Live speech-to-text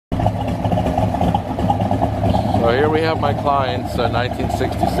So here we have my client's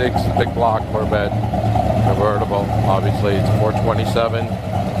 1966 big block Corvette convertible. Obviously it's 427.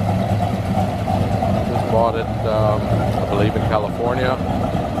 Just bought it, I believe, in California.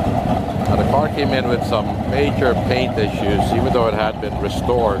 Now the car came in with some major paint issues, even though it had been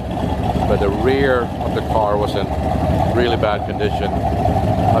restored. But the rear of the car was in really bad condition.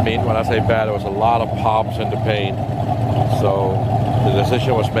 I mean, when I say bad, there was a lot of pops in the paint. So the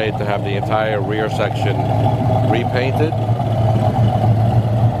decision was made to have the entire rear section repainted,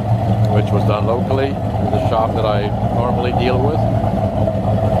 which was done locally in the shop that I normally deal with,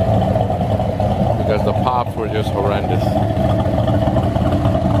 because the pops were just horrendous.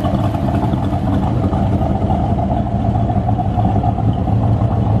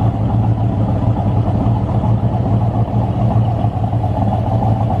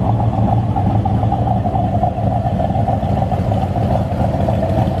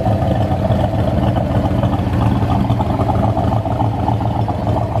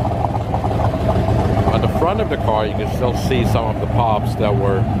 Of the car, you can still see some of the pops that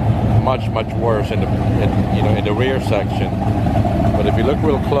were much worse in the rear section. But if you look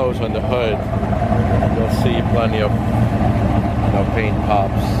real close on the hood, you'll see plenty of paint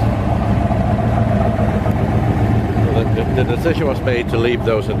pops. The decision was made to leave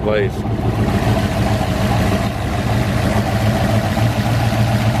those in place.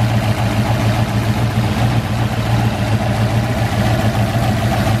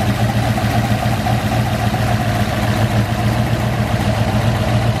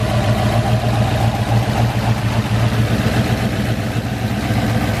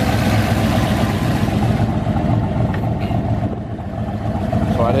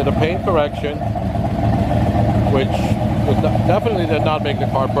 I did a paint correction, which definitely did not make the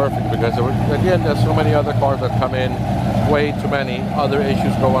car perfect, because again, there's so many other cars that come in, way too many other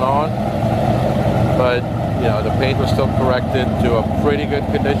issues going on. But the paint was still corrected to a pretty good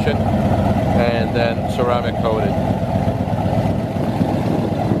condition, and then ceramic coated.